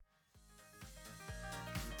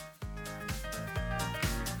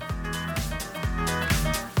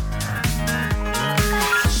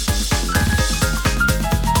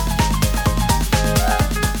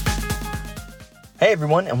Hey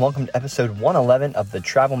everyone, and welcome to episode 111 of the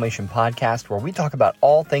Travelmation podcast, where we talk about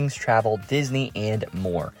all things travel, Disney, and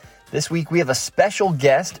more. This week we have a special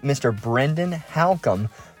guest, Mr. Brendan Halcomb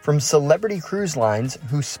from Celebrity Cruise Lines,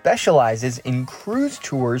 who specializes in cruise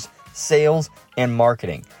tours, sales, and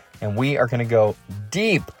marketing. And we are going to go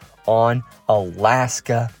deep on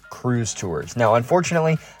Alaska cruise tours. Now,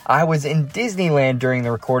 unfortunately, I was in Disneyland during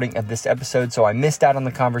the recording of this episode, so I missed out on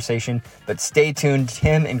the conversation, but stay tuned.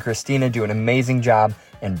 Tim and Christina do an amazing job,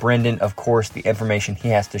 and Brendan, of course, the information he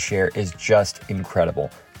has to share is just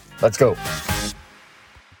incredible. Let's go.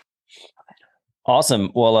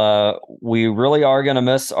 Awesome. Well, we really are going to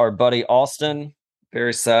miss our buddy Austin.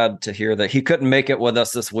 Very sad to hear that he couldn't make it with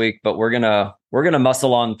us this week, but we're gonna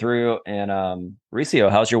muscle on through. And Ricio,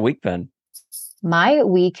 how's your week been? My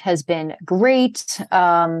week has been great.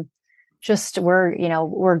 We're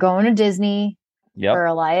going to Disney for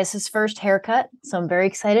Elias's first haircut, so I'm very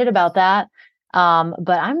excited about that.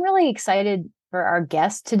 But I'm really excited for our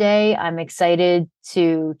guest today. I'm excited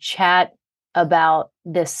to chat about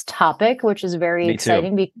this topic, which is very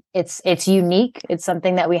exciting. It's unique. It's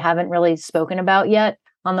something that we haven't really spoken about yet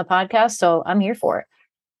on the podcast, so I'm here for it.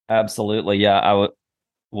 Absolutely, yeah.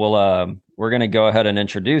 We're going to go ahead and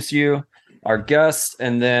introduce you, our guest,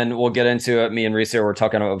 and then we'll get into it. Me and Ricio were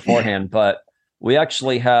talking about beforehand, but we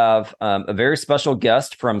actually have a very special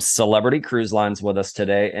guest from Celebrity Cruise Lines with us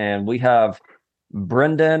today, and we have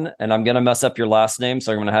Brendan, and I'm going to mess up your last name,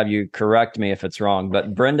 so I'm going to have you correct me if it's wrong,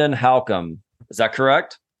 but Brendan Halcomb. Is that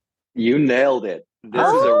correct? You nailed it. This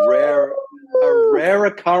is a rare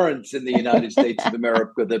occurrence in the United States of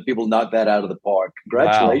America that people knock that out of the park.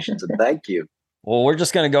 Congratulations and thank you. Well, we're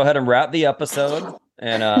just going to go ahead and wrap the episode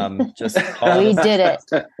and just we did it.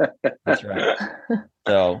 That's right.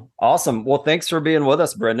 So awesome. Well, thanks for being with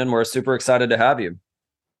us, Brendan. We're super excited to have you.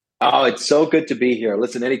 Oh, it's so good to be here.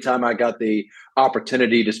 Listen, anytime I got the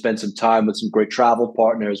opportunity to spend some time with some great travel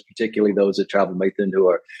partners, particularly those at Travelmation who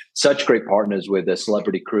are such great partners with the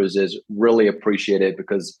Celebrity Cruises, really appreciate it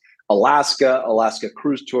because Alaska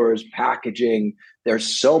cruise tours, packaging, there's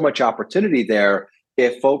so much opportunity there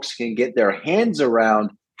if folks can get their hands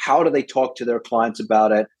around how do they talk to their clients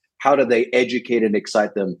about it, how do they educate and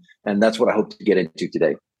excite them, and that's what I hope to get into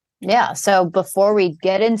today. Yeah. So before we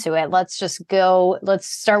get into it, let's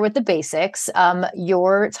start with the basics.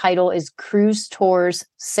 Your title is Cruisetours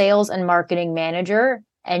Sales and Marketing Manager,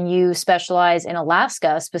 and you specialize in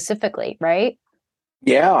Alaska specifically, right?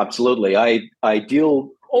 Yeah, absolutely. I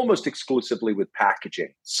deal almost exclusively with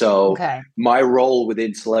packaging. So my role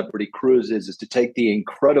within Celebrity Cruises is to take the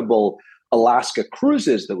incredible Alaska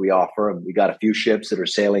cruises that we offer. And we got a few ships that are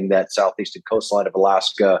sailing that southeastern coastline of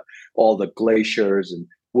Alaska, all the glaciers and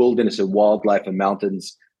wilderness and wildlife and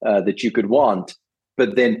mountains that you could want,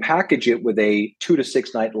 but then package it with a 2 to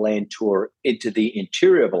 6 night land tour into the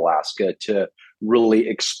interior of Alaska to really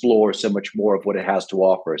explore so much more of what it has to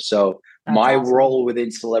offer. So that's my awesome. Role within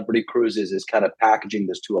Celebrity Cruises is kind of packaging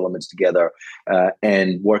those two elements together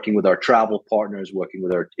and working with our travel partners, working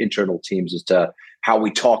with our internal teams as to how we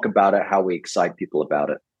talk about it, how we excite people about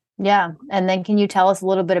it. Yeah. And then can you tell us a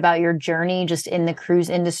little bit about your journey just in the cruise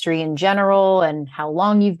industry in general and how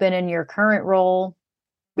long you've been in your current role?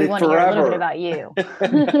 We want to hear a little bit about you.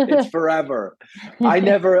 It's forever. I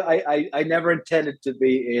never intended to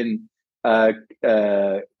be in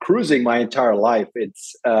cruising my entire life.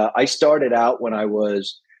 I started out when I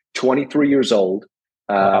was 23 years old.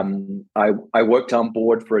 I worked on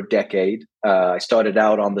board for a decade. I started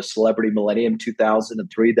out on the Celebrity Millennium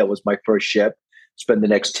 2003. That was my first ship. Spent the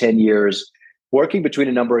next 10 years working between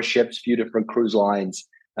a number of ships, a few different cruise lines.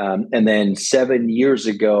 And then 7 years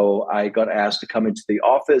ago, I got asked to come into the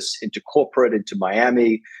office, into corporate, into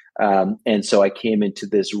Miami. And so I came into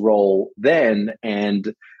this role then,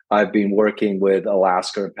 and I've been working with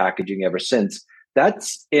Alaska and packaging ever since.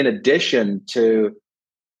 That's in addition to,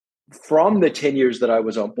 from the 10 years that I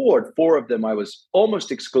was on board, 4 of them, I was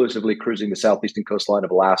almost exclusively cruising the southeastern coastline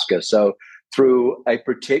of Alaska. So through a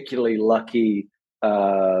particularly lucky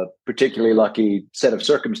set of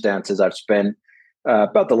circumstances, I've spent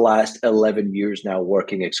about the last 11 years now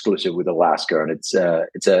working exclusive with Alaska, and it's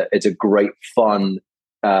a great fun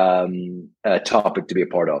topic to be a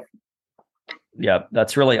part of. Yeah,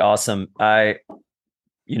 that's really awesome.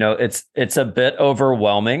 It's a bit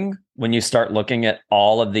overwhelming when you start looking at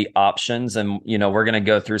all of the options, and we're going to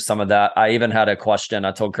go through some of that. I even had a question.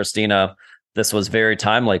 I told Christina this was very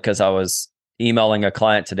timely because I was emailing a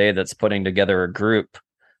client today that's putting together a group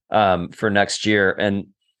for next year. And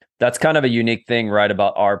that's kind of a unique thing, right,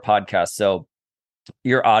 about our podcast. So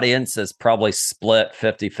your audience is probably split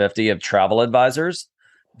 50-50 of travel advisors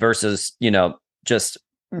versus, just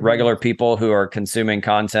regular people who are consuming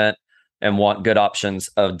content and want good options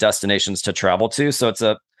of destinations to travel to. So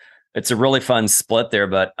it's a really fun split there.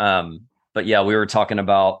 But yeah, we were talking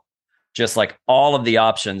about just like all of the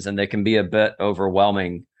options, and they can be a bit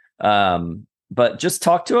overwhelming. But just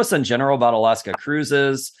talk to us in general about Alaska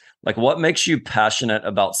cruises. Like, what makes you passionate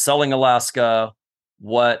about selling Alaska?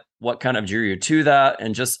 What kind of drew you to that?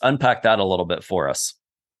 And just unpack that a little bit for us.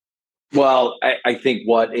 Well, I think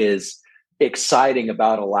what is exciting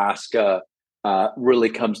about Alaska really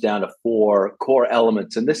comes down to 4 core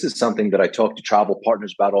elements. And this is something that I talk to travel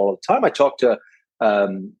partners about all the time. I talk to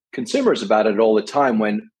consumers about it all the time.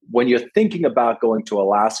 When you're thinking about going to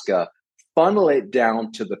Alaska, funnel it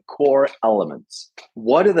down to the core elements.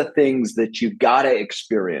 What are the things that you got to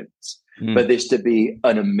experience for this to be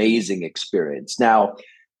an amazing experience? Now,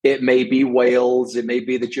 it may be whales. It may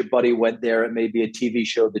be that your buddy went there. It may be a TV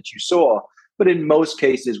show that you saw. But in most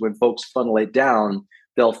cases, when folks funnel it down,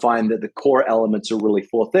 they'll find that the core elements are really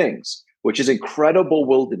 4 things, which is incredible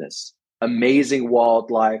wilderness, amazing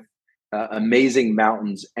wildlife, amazing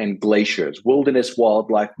mountains and glaciers. Wilderness,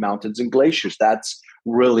 wildlife, mountains, and glaciers. That's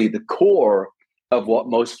really the core of what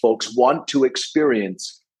most folks want to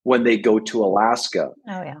experience when they go to Alaska.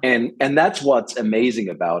 Oh, yeah. And that's what's amazing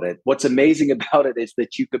about it. What's amazing about it is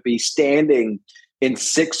that you could be standing in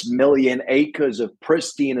 6 million acres of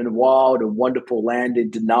pristine and wild and wonderful land in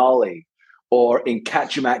Denali, or in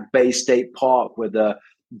Kachemak Bay State Park, where the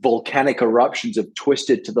volcanic eruptions have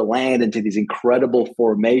twisted to the land into these incredible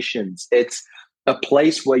formations. It's a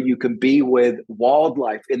place where you can be with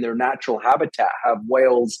wildlife in their natural habitat, have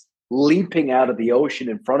whales leaping out of the ocean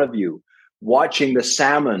in front of you, watching the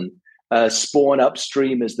salmon spawn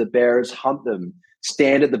upstream as the bears hunt them,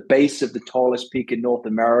 stand at the base of the tallest peak in North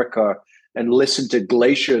America and listen to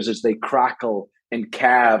glaciers as they crackle and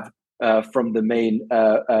calve from the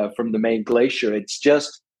main glacier. It's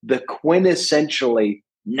just the quintessentially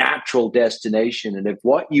natural destination. And if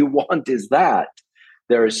what you want is that,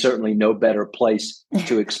 there is certainly no better place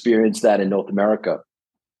to experience that in North America.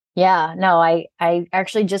 Yeah, no, I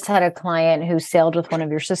actually just had a client who sailed with one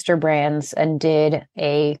of your sister brands and did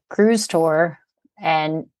a cruise tour.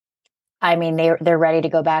 And I mean, they're ready to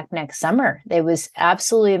go back next summer. It was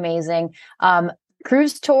absolutely amazing.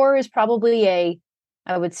 Cruise tour is probably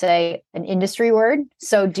I would say, an industry word.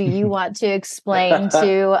 So do you want to explain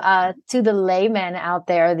to the layman out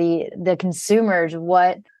there, the consumers,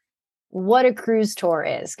 what a cruise tour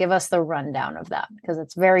is? Give us the rundown of that, because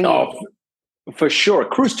it's very unique. For sure.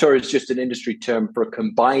 Cruise tour is just an industry term for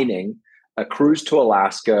combining a cruise to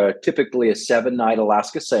Alaska, typically a 7-night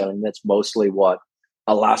Alaska sailing. That's mostly what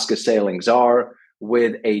Alaska sailings are,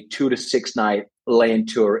 with a 2 to 6 night land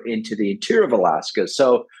tour into the interior of Alaska.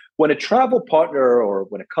 So when a travel partner or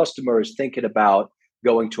when a customer is thinking about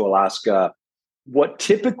going to Alaska, what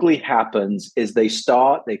typically happens is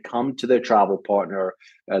they come to their travel partner,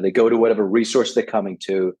 they go to whatever resource they're coming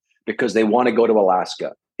to because they want to go to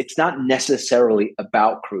Alaska. It's not necessarily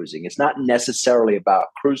about cruising. It's not necessarily about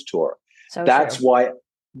cruise tour. So that's why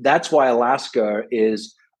Alaska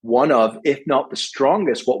is one of, if not the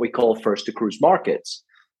strongest, what we call first to cruise markets.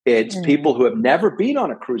 It's people who have never been on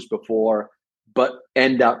a cruise before, but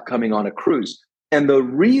end up coming on a cruise. And the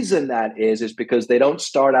reason that is because they don't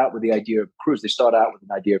start out with the idea of cruise. They start out with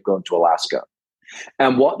an idea of going to Alaska.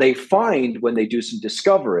 And what they find when they do some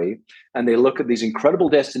discovery and they look at these incredible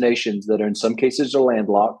destinations that are in some cases are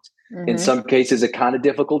landlocked, in some cases are kind of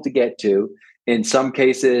difficult to get to, in some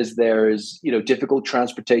cases there's difficult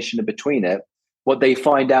transportation in between it. What they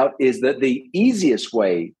find out is that the easiest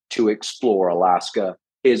way to explore Alaska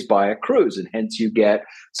is by a cruise, and hence you get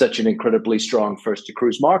such an incredibly strong first to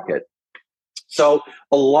cruise market. So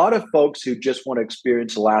a lot of folks who just want to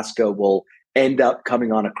experience Alaska will end up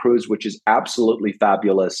coming on a cruise, which is absolutely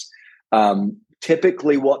fabulous.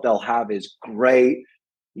 Typically what they'll have is great,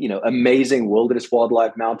 amazing wilderness,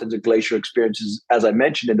 wildlife, mountains, and glacier experiences, as I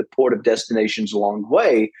mentioned, in the port of destinations along the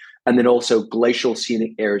way, and then also glacial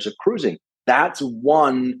scenic areas of cruising. That's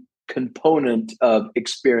one component of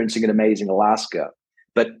experiencing an amazing Alaska.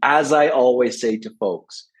 But as I always say to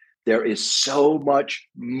folks, there is so much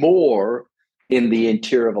more in the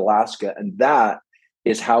interior of Alaska, and that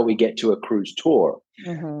is how we get to a cruise tour.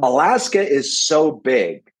 Alaska is so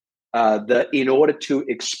big that in order to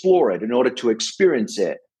explore it, in order to experience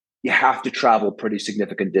it, you have to travel pretty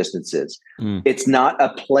significant distances. It's not a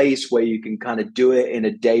place where you can kind of do it in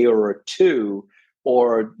a day or two,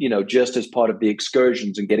 or just as part of the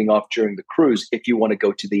excursions and getting off during the cruise if you want to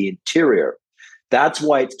go to the interior. That's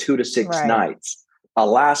why it's 2 to 6 nights.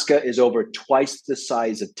 Alaska is over twice the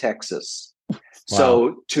size of Texas. Wow.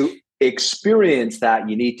 So experience that,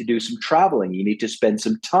 you need to do some traveling. You need to spend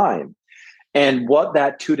some time. And what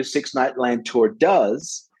that 2 to 6 night land tour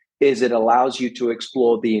does is it allows you to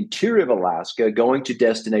explore the interior of Alaska, going to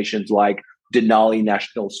destinations like Denali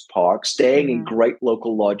National Park, staying in great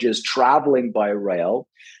local lodges, traveling by rail.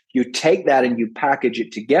 You take that and you package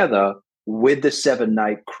it together with the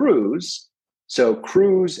 7-night cruise. So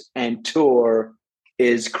cruise and tour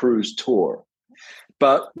is Cruisetour.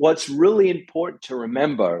 But what's really important to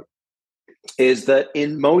remember is that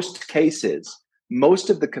in most cases, most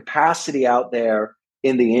of the capacity out there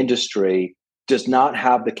in the industry does not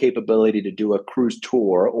have the capability to do a cruise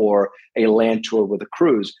tour or a land tour with a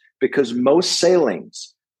cruise, because most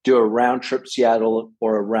sailings do a round trip Seattle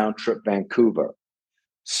or a round trip Vancouver.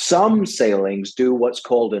 Some sailings do what's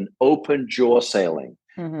called an open jaw sailing,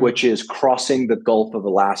 which is crossing the Gulf of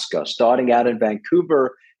Alaska, starting out in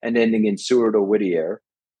Vancouver and ending in Seward or Whittier.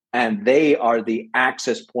 And they are the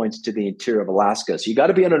access points to the interior of Alaska. So you got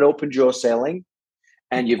to be on an open jaw sailing,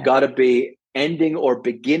 and you've got to be ending or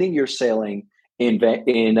beginning your sailing in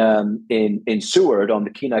Seward on the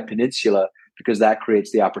Kenai Peninsula, because that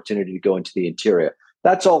creates the opportunity to go into the interior.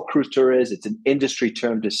 That's all Cruisetour is. It's an industry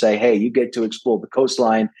term to say, hey, you get to explore the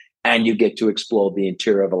coastline and you get to explore the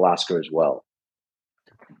interior of Alaska as well.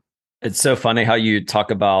 It's so funny how you talk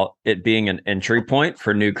about it being an entry point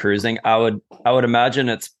for new cruising. I would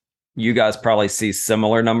imagine you guys probably see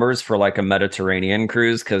similar numbers for like a Mediterranean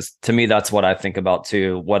cruise, because to me, that's what I think about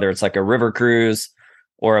too, whether it's like a river cruise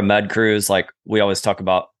or a med cruise. Like we always talk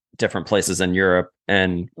about different places in Europe,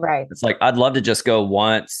 and it's like, I'd love to just go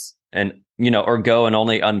once and, or go and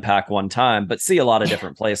only unpack one time, but see a lot of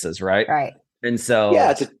different places. Right. Right. And so,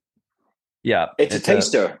 it's a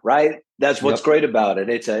taster, right? That's what's great about it.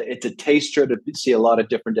 It's a taster to see a lot of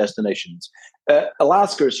different destinations.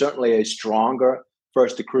 Alaska is certainly a stronger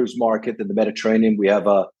first to cruise market than the Mediterranean. We have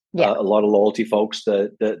a lot of loyalty folks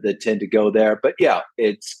that tend to go there. But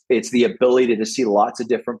it's the ability to see lots of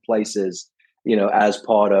different places, as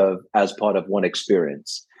part of one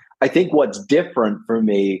experience. I think what's different for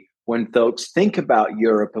me when folks think about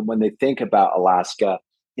Europe and when they think about Alaska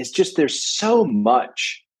is just there's so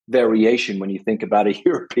much variation when you think about a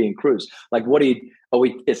European cruise. Like,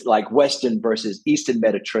 it's like Western versus Eastern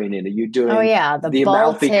Mediterranean. Are you doing the Amalfi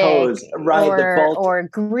Baltic, Coast, right? Or, the Baltic, or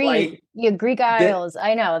Greek, Greek Isles.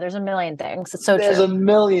 I know there's a million things. It's so there's true. a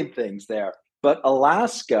million things there. But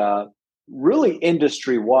Alaska, really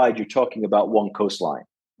industry-wide, you're talking about one coastline.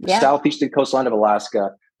 The southeastern coastline of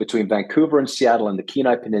Alaska, between Vancouver and Seattle and the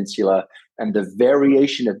Kenai Peninsula, and the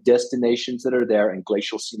variation of destinations that are there and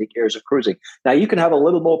glacial scenic areas of cruising. Now, you can have a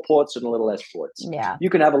little more ports and a little less ports. Yeah. You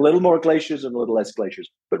can have a little more glaciers and a little less glaciers.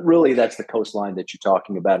 But really, that's the coastline that you're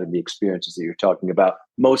talking about and the experiences that you're talking about,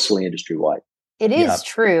 mostly industry-wide. It is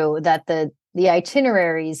true that the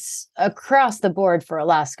itineraries across the board for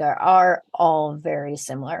Alaska are all very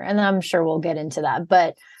similar. And I'm sure we'll get into that.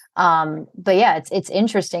 But yeah, it's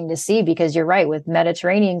interesting to see, because you're right, with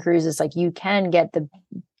Mediterranean cruises, like you can get the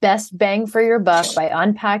best bang for your buck by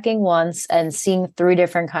unpacking once and seeing 3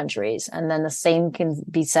 different countries. And then the same can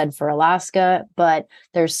be said for Alaska, but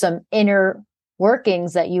there's some inner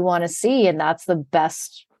workings that you want to see, and that's the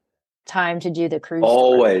best time to do the cruise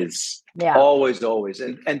always tour. Yeah, always.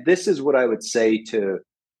 And this is what I would say to,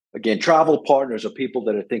 again, travel partners or people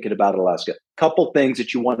that are thinking about Alaska. Couple things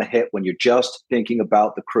that you want to hit when you're just thinking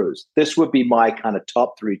about the cruise. This would be my kind of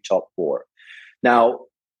top 3, top 4. Now,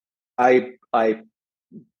 I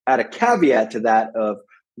add a caveat to that of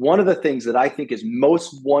one of the things that I think is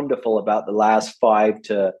most wonderful about the last 5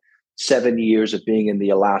 to 7 years of being in the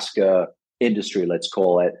Alaska industry, let's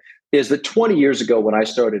call it, is that 20 years ago when I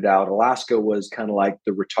started out, Alaska was kind of like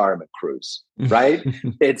the retirement cruise, right?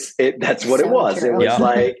 That's what it was. True.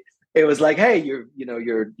 It was like, hey,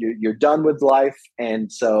 you're done with life, and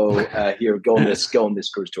so here, go on this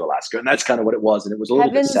cruise to Alaska, and that's kind of what it was. And it was a little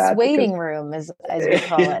bit sad. Heaven's waiting room, as we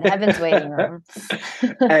call it, Heaven's waiting room.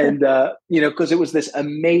 And because it was this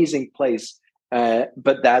amazing place,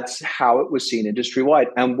 but that's how it was seen industry wide.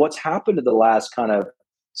 And what's happened in the last kind of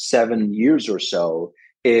 7 years or so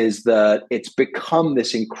is that it's become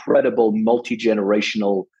this incredible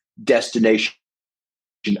multi-generational destination.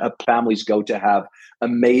 Families go to have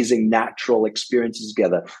amazing natural experiences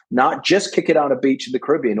together, not just kick it on a beach in the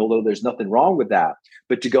Caribbean, although there's nothing wrong with that,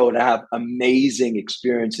 but to go and have amazing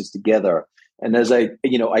experiences together. And as I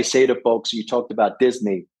say to folks, you talked about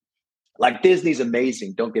Disney, like Disney's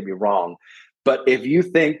amazing, don't get me wrong. But if you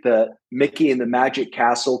think that Mickey and the Magic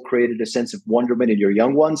Castle created a sense of wonderment in your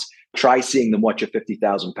young ones, try seeing them watch a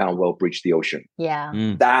 50,000-pound whale breach the ocean.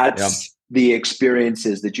 Yeah. That's the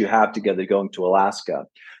experiences that you have together going to Alaska.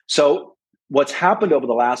 So what's happened over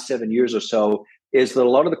the last 7 years or so is that a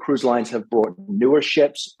lot of the cruise lines have brought newer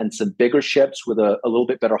ships and some bigger ships with a little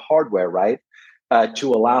bit better hardware, right,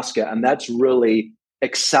 to Alaska. And that's really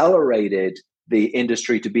accelerated the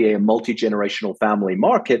industry to be a multi-generational family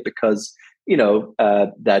market because,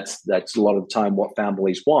 that's a lot of the time what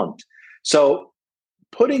families want. So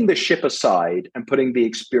putting the ship aside and putting the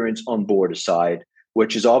experience on board aside,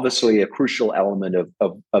 which is obviously a crucial element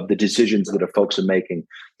of the decisions that folks are making,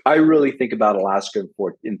 I really think about Alaska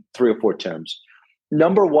in 3 or 4 terms.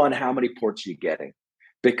 Number one, how many ports are you getting?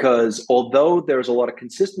 Because although there's a lot of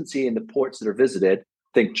consistency in the ports that are visited,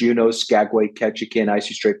 think Juneau, Skagway, Ketchikan,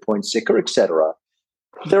 Icy Strait Point, Sitka, etc.,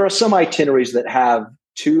 there are some itineraries that have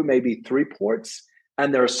 2, maybe 3 ports,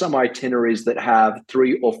 and there are some itineraries that have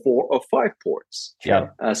 3 or 4 or 5 ports. Yeah.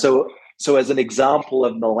 So as an example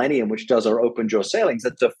of Millennium, which does our open jaw sailings,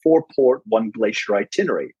 that's a 4-port, 1 glacier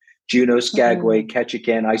itinerary. Juneau, Skagway,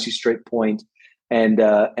 Ketchikan, Icy Strait Point,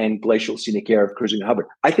 and Glacial Scenic Air of Cruising Hubbard.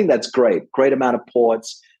 I think that's great. Great amount of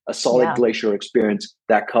ports, a solid glacier experience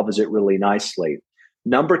that covers it really nicely.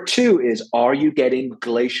 Number 2 is, are you getting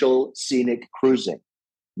glacial scenic cruising?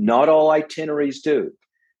 Not all itineraries do.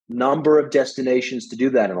 Number of destinations to do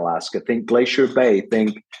that in Alaska. Think Glacier Bay,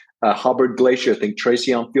 think Hubbard Glacier, think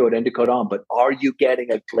Tracy on Fjord, Endicott on. But are you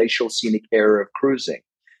getting a glacial scenic area of cruising?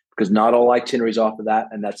 Because not all itineraries offer that,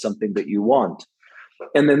 and that's something that you want.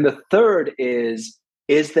 And then the third is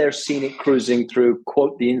there scenic cruising through,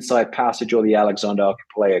 quote, the Inside Passage or the Alexander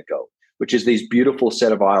Archipelago, which is these beautiful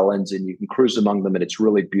set of islands, and you can cruise among them, and it's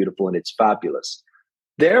really beautiful and it's fabulous.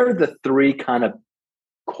 They're the 3 kind of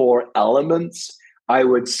core elements, I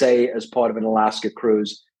would say, as part of an Alaska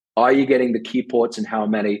cruise. Are you getting the key ports and how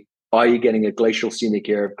many? Are you getting a glacial scenic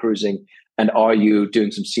area of cruising? And are you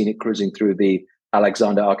doing some scenic cruising through the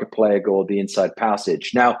Alexander Archipelago or the Inside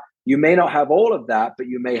Passage? Now, you may not have all of that, but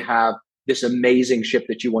you may have this amazing ship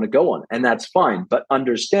that you want to go on, and that's fine. But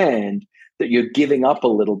understand that you're giving up a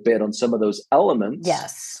little bit on some of those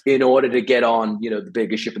elements in order to get on, the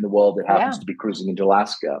biggest ship in the world that happens to be cruising into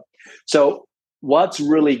Alaska. So what's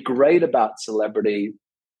really great about Celebrity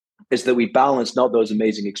is that we balance not those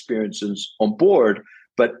amazing experiences on board,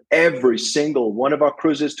 but every single one of our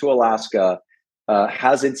cruises to Alaska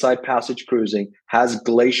has Inside Passage cruising, has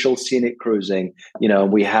glacial scenic cruising.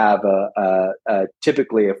 We have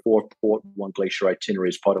typically a 4-port, 1 glacier itinerary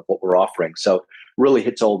as part of what we're offering. So really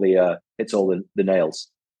hits all the nails.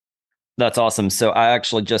 That's awesome. So I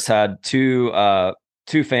actually just had two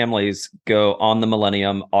families go on the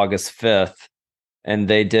Millennium August 5th, and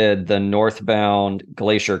they did the northbound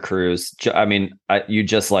glacier cruise. I mean, you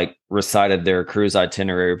just like recited their cruise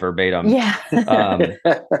itinerary verbatim. Yeah.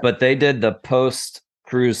 But they did the post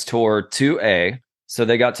cruise tour 2A. So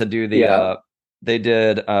they got to do they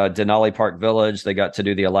did Denali Park Village. They got to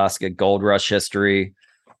do the Alaska Gold Rush history.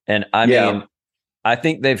 And I mean, I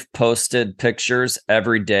think they've posted pictures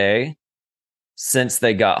every day since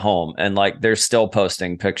they got home. And like, they're still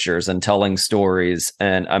posting pictures and telling stories.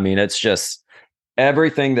 And I mean, it's just,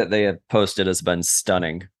 everything that they have posted has been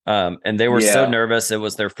stunning. And they were so nervous. It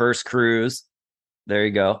was their first cruise. There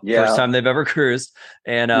you go. First time they've ever cruised.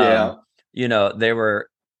 And, they were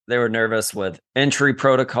nervous with entry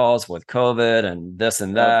protocols with COVID and this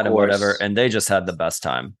and that and whatever. And they just had the best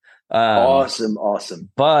time. Awesome.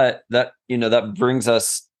 But that, that brings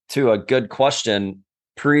us to a good question.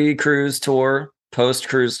 Pre-cruise tour,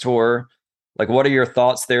 post-cruise tour. Like, what are your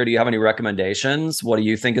thoughts there? Do you have any recommendations? What do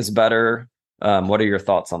you think is better? What are your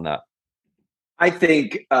thoughts on that? I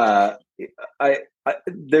think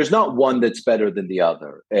there's not one that's better than the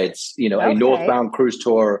other. It's, a northbound cruise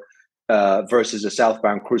tour versus a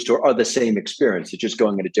southbound cruise tour are the same experience. It's just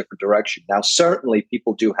going in a different direction. Now, certainly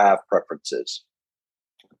people do have preferences.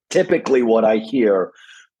 Typically what I hear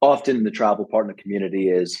often in the travel partner community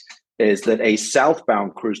is that a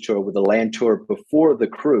southbound cruise tour with a land tour before the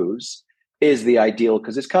cruise is the ideal,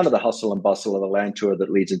 because it's kind of the hustle and bustle of the land tour that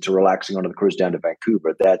leads into relaxing on the cruise down to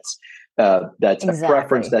Vancouver. That's a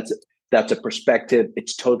preference. That's a perspective.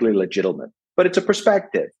 It's totally legitimate, but it's a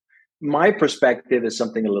perspective. My perspective is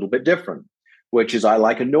something a little bit different, which is I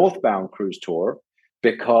like a northbound cruise tour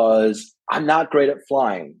because I'm not great at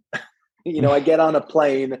flying. I get on a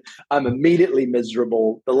plane, I'm immediately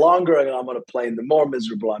miserable. The longer I'm on a plane, the more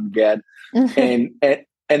miserable I'm getting.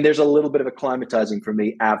 And there's a little bit of acclimatizing for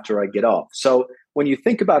me after I get off. So when you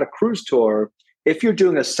think about a cruise tour, if you're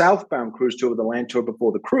doing a southbound cruise tour with a land tour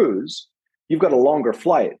before the cruise, you've got a longer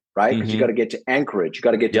flight, right? Because you got to get to Anchorage, you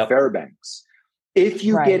got to get to Fairbanks. If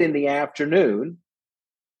you get in the afternoon,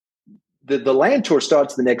 the land tour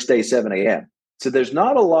starts the next day, 7 a.m. So there's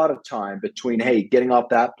not a lot of time between, getting off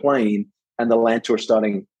that plane and the land tour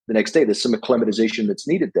starting the next day. There's some acclimatization that's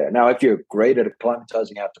needed there. Now, if you're great at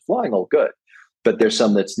acclimatizing after flying, all good, but there's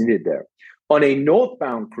some that's needed there. On a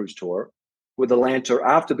northbound cruise tour with a land tour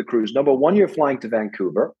after the cruise, number one, you're flying to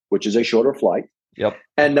Vancouver, which is a shorter flight. Yep.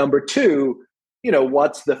 And number two,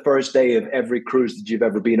 what's the first day of every cruise that you've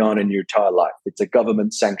ever been on in your entire life? It's a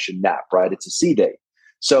government sanctioned nap, right? It's a sea day.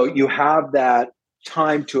 So you have that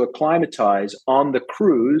time to acclimatize on the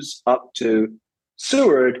cruise up to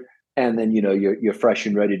Seward. And then, you're fresh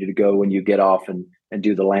and ready to go when you get off and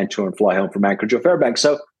do the land tour and fly home from Anchorage or Fairbanks.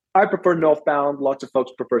 So I prefer northbound. Lots of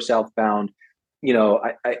folks prefer southbound.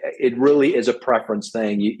 It really is a preference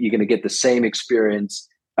thing. You're going to get the same experience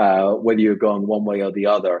whether you're going one way or the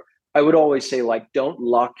other. I would always say, don't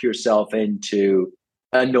lock yourself into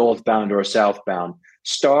a northbound or a southbound.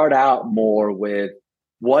 Start out more with,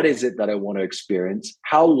 what is it that I want to experience?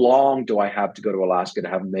 How long do I have to go to Alaska to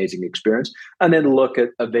have an amazing experience? And then look at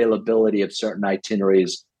availability of certain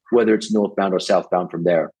itineraries, whether it's northbound or southbound from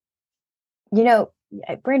there.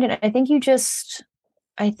 Brandon, I think you just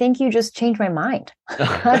changed my mind.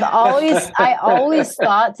 I always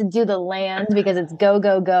thought to do the land because it's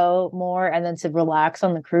go more, and then to relax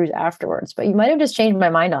on the cruise afterwards. But you might have just changed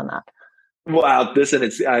my mind on that. Wow, listen,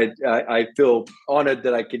 I feel honored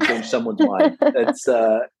that I can change someone's mind. That's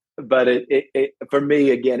but it for me,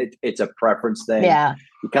 again, it's a preference thing. Yeah,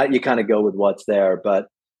 you kind of go with what's there. But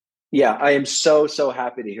yeah, I am so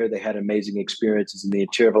happy to hear they had amazing experiences in the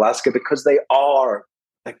interior of Alaska, because they are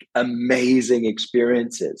amazing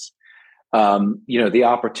experiences. The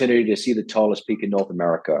opportunity to see the tallest peak in North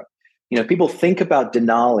America. People think about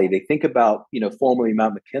Denali, they think about formerly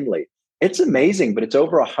Mount McKinley. It's amazing, but it's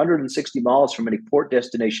over 160 miles from any port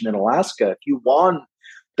destination in Alaska. If you want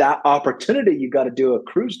that opportunity, you got to do a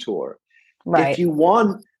cruise tour. Right. If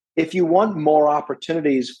you want more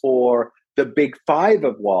opportunities for the big five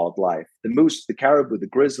of wildlife, the moose, the caribou, the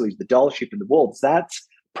grizzlies, the Dall sheep, and the wolves, that's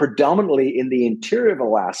predominantly in the interior of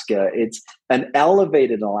Alaska. It's an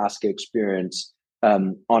elevated Alaska experience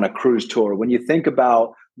on a cruise tour. When you think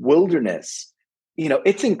about wilderness,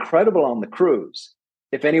 it's incredible on the cruise.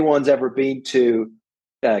 If anyone's ever been to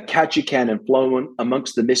Ketchikan and flown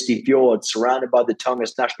amongst the misty fjords surrounded by the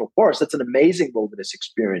Tongass National Forest, that's an amazing wilderness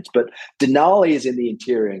experience. But Denali is in the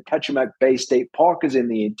interior, and Ketchimak Bay State Park is in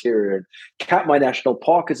the interior, and Katmai National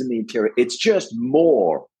Park is in the interior. It's just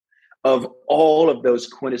more of all of those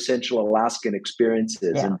quintessential Alaskan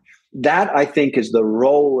experiences. Yeah. And that, I think, is the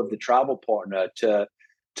role of the travel partner, to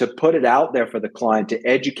put it out there for the client, to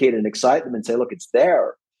educate and excite them and say, look, it's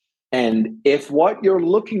there. And if what you're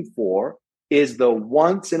looking for is the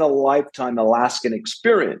once in a lifetime Alaskan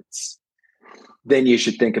experience, then you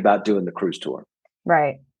should think about doing the cruise tour.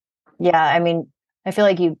 Right. Yeah. I mean, I feel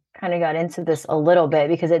like you kind of got into this a little bit,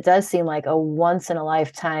 because it does seem like a once in a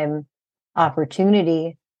lifetime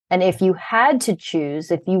opportunity. And if you had to choose,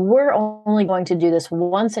 if you were only going to do this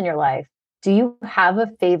once in your life, do you have a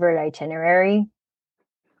favorite itinerary?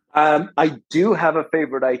 I do have a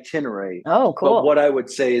favorite itinerary. Oh, cool. But what I would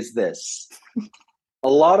say is this. A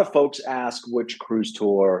lot of folks ask which cruise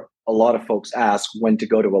tour. A lot of folks ask when to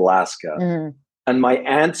go to Alaska. Mm-hmm. And my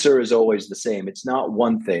answer is always the same. It's not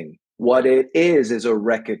one thing. What it is a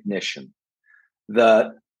recognition that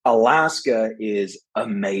Alaska is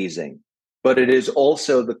amazing, but it is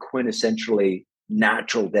also the quintessentially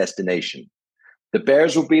natural destination. The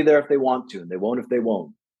bears will be there if they want to, and they won't if they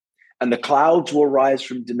won't. And the clouds will rise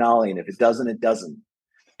from Denali, and if it doesn't, it doesn't.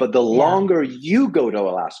 But the longer you go to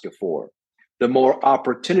Alaska for, the more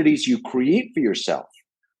opportunities you create for yourself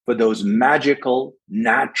for those magical,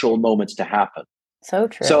 natural moments to happen. So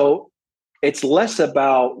true. So it's less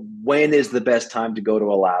about when is the best time to go to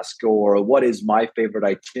Alaska or what is my favorite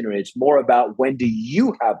itinerary. It's more about when do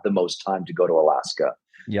you have the most time to go to Alaska?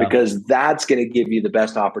 Yeah. Because that's going to give you the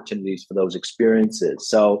best opportunities for those experiences.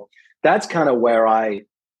 So that's kind of where I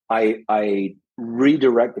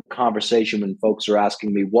redirect the conversation when folks are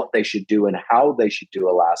asking me what they should do and how they should do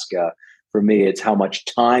Alaska. For me, it's how much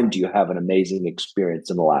time do you have an amazing experience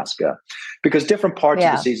in Alaska? Because different parts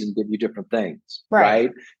of the season give you different things,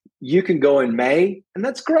 right? You can go in May, and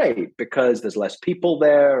that's great because there's less people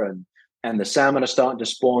there, and the salmon are starting to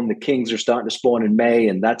spawn. The kings are starting to spawn in May,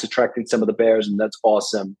 and that's attracting some of the bears, and that's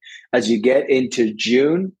awesome. As you get into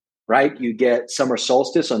June, right, you get summer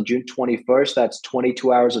solstice on June 21st. That's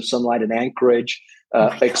 22 hours of sunlight in Anchorage,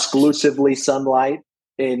 exclusively sunlight.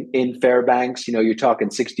 In Fairbanks, you're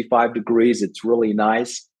talking 65 degrees. It's really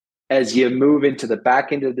nice. As you move into the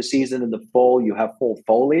back end of the season in the fall, you have full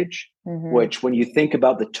foliage, which when you think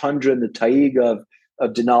about the tundra and the taiga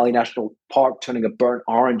of Denali National Park turning a burnt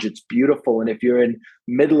orange. It's beautiful. And if you're in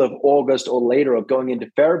middle of August or later or going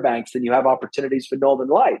into Fairbanks, then you have opportunities for Northern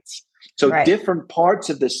Lights. So different parts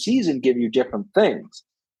of the season give you different things.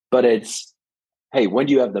 But it's, hey, when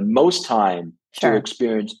do you have the most time to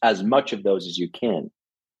experience as much of those as you can?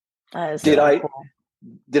 Did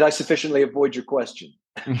I sufficiently avoid your question?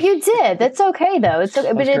 You did. That's okay though. It's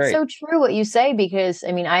okay. But it's so true what you say, because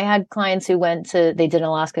I mean, I had clients who they did an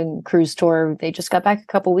Alaskan cruise tour. They just got back a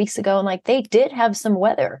couple weeks ago, and like they did have some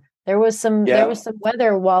weather. There was some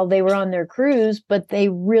weather while they were on their cruise, but they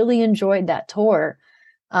really enjoyed that tour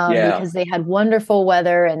because they had wonderful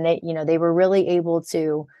weather, and they were really able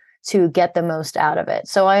to get the most out of it.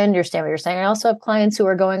 So I understand what you're saying. I also have clients who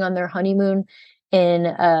are going on their honeymoon in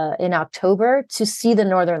October to see the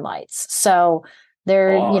Northern Lights. So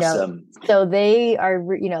they're, awesome. So they are,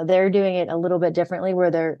 they're doing it a little bit differently,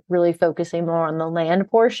 where they're really focusing more on the land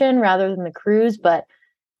portion rather than the cruise, but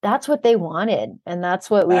that's what they wanted. And that's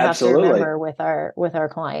what we have to remember with our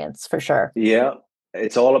clients, for sure. Yeah.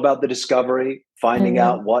 It's all about the discovery, finding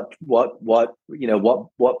out what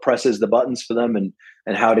presses the buttons for them and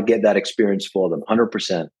how to get that experience for them.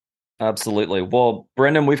 100%. Absolutely. Well,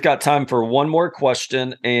 Brendan, we've got time for one more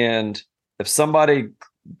question. And if somebody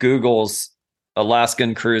Googles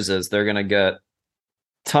Alaskan cruises, they're going to get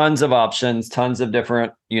tons of options, tons of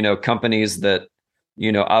different, companies that,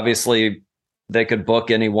 obviously they could book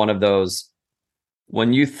any one of those.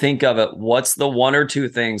 When you think of it, what's the one or two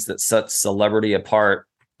things that sets Celebrity apart,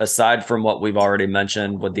 aside from what we've already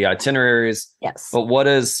mentioned with the itineraries? Yes. But what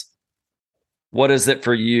is it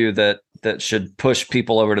for you that should push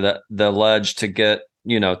people over to the ledge to get,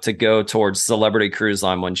 to go towards Celebrity Cruise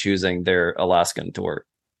Line when choosing their Alaskan tour?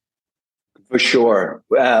 For sure.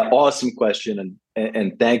 Awesome question.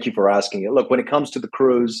 And thank you for asking it. Look, when it comes to the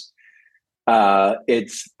cruise,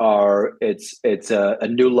 it's a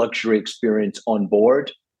new luxury experience on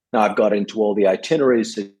board. Now, I've got into all the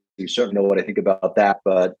itineraries, so you certainly know what I think about that.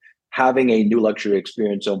 But having a new luxury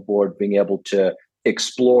experience on board, being able to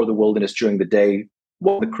explore the wilderness during the day,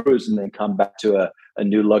 the cruise, and then come back to a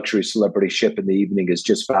new luxury Celebrity ship in the evening is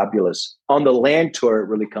just fabulous. On the land tour, it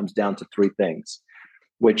really comes down to three things,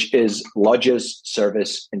 which is lodges,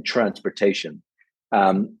 service, and transportation.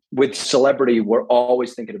 With Celebrity, we're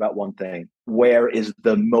always thinking about one thing: where is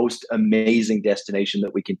the most amazing destination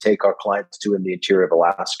that we can take our clients to in the interior of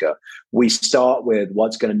Alaska? We start with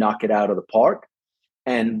what's going to knock it out of the park,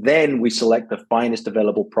 and then we select the finest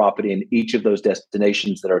available property in each of those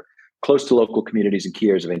destinations that are close to local communities and key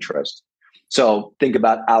areas of interest. So think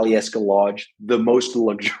about Alyeska Lodge, the most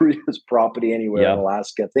luxurious property anywhere in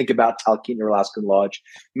Alaska. Think about Talkeetna Alaskan Lodge.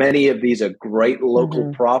 Many of these are great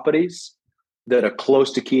local properties that are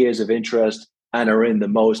close to key areas of interest and are in the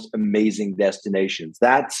most amazing destinations.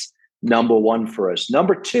 That's number one for us.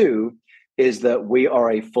 Number two is that we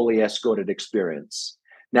are a fully escorted experience.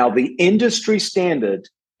 Now, the industry standard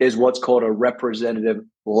is what's called a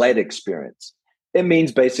representative-led experience. It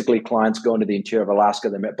means basically clients go into the interior of Alaska,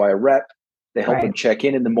 they're met by a rep, they help them check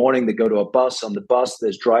in the morning, they go to a bus. On the bus,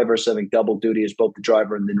 there's drivers serving double duty as both the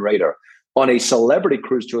driver and the narrator. On a Celebrity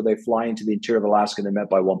cruise tour, they fly into the interior of Alaska and they're met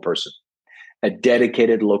by one person, a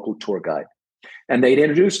dedicated local tour guide. And they'd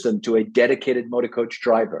introduce them to a dedicated motor coach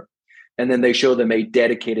driver. And then they show them a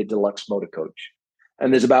dedicated deluxe motor coach.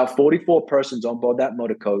 And there's about 44 persons on board that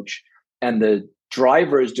motor coach. And the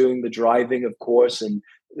driver is doing the driving, of course,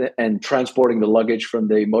 and transporting the luggage from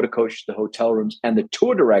the motor coach to the hotel rooms. And the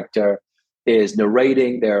tour director is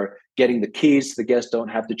narrating. They're getting the keys. The guests don't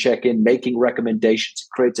have to check in, making recommendations. It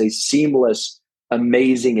creates a seamless,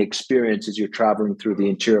 amazing experience as you're traveling through the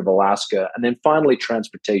interior of Alaska. And then finally,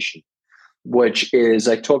 transportation, which is,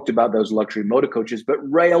 I talked about those luxury motor coaches, but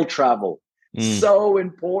rail travel, so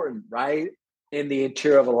important, right? In the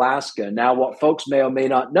interior of Alaska. Now, what folks may or may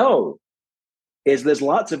not know is there's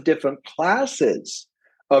lots of different classes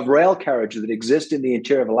of rail carriage that exist in the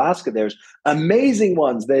interior of Alaska. There's amazing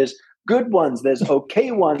ones, there's good ones, there's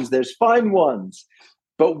okay ones, there's fine ones.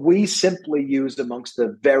 But we simply use amongst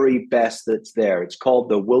the very best that's there. It's called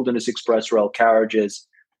the Wilderness Express rail carriages,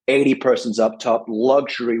 80 persons up top,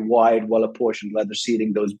 luxury, wide, well-apportioned leather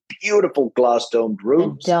seating, those beautiful glass-domed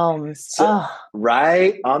roofs. The domes.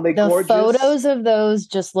 Right? Aren't they gorgeous? The photos of those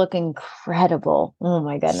just look incredible. Oh,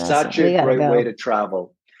 my goodness. Such a great way to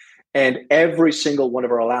travel. And every single one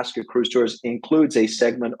of our Alaska cruise tours includes a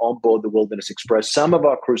segment on board the Wilderness Express. Some of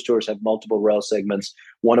our cruise tours have multiple rail segments.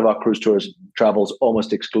 One of our cruise tours travels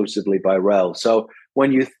almost exclusively by rail. So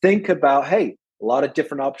when you think about, hey, a lot of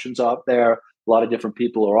different options out there, a lot of different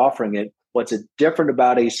people are offering it. What's different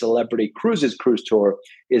about a Celebrity Cruises cruise tour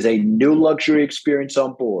is a new luxury experience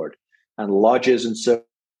on board. and lodges and service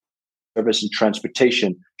and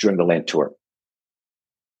transportation during the land tour.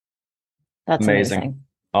 That's amazing.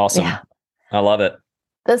 Awesome. Yeah. I love it.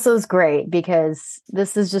 This was great because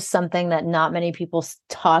this is just something that not many people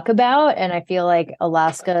talk about. And I feel like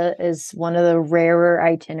Alaska is one of the rarer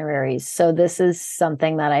itineraries. So this is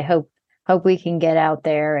something that I hope we can get out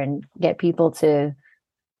there and get people to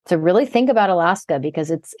really think about Alaska,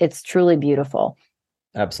 because it's truly beautiful.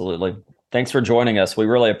 Absolutely. Thanks for joining us. We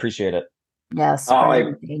really appreciate it. Yes.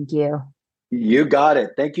 Thank you. You got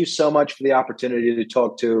it. Thank you so much for the opportunity to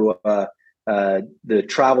talk to the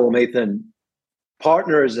Travel Mathan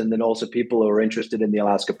partners, and then also people who are interested in the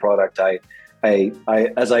Alaska product. I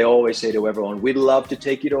as I always say to everyone, we'd love to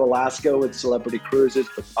take you to Alaska with Celebrity Cruises,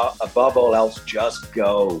 but above all else, just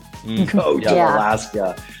go to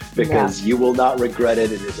Alaska, because you will not regret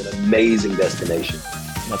it. It is an amazing destination.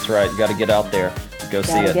 That's right. You got to get out there. Go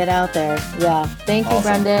see it. Get out there. Yeah. Thank you,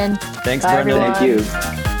 Brendan. Thanks, Brendan. Everyone. Thank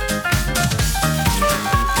you.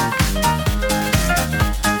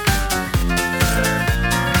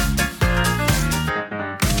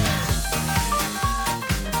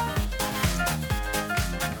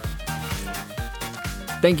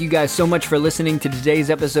 Thank you guys so much for listening to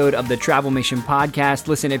today's episode of the Travelmation Podcast.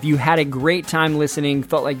 Listen, if you had a great time listening,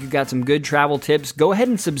 felt like you got some good travel tips, go ahead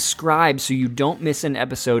and subscribe so you don't miss an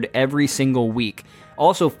episode every single week.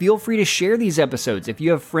 Also, feel free to share these episodes. If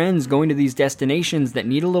you have friends going to these destinations that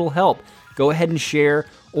need a little help, go ahead and share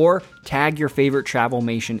or tag your favorite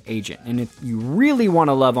Travelmation agent. And if you really want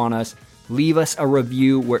to love on us, leave us a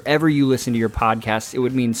review wherever you listen to your podcasts. It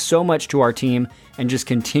would mean so much to our team and just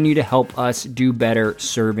continue to help us do better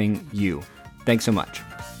serving you. Thanks so much.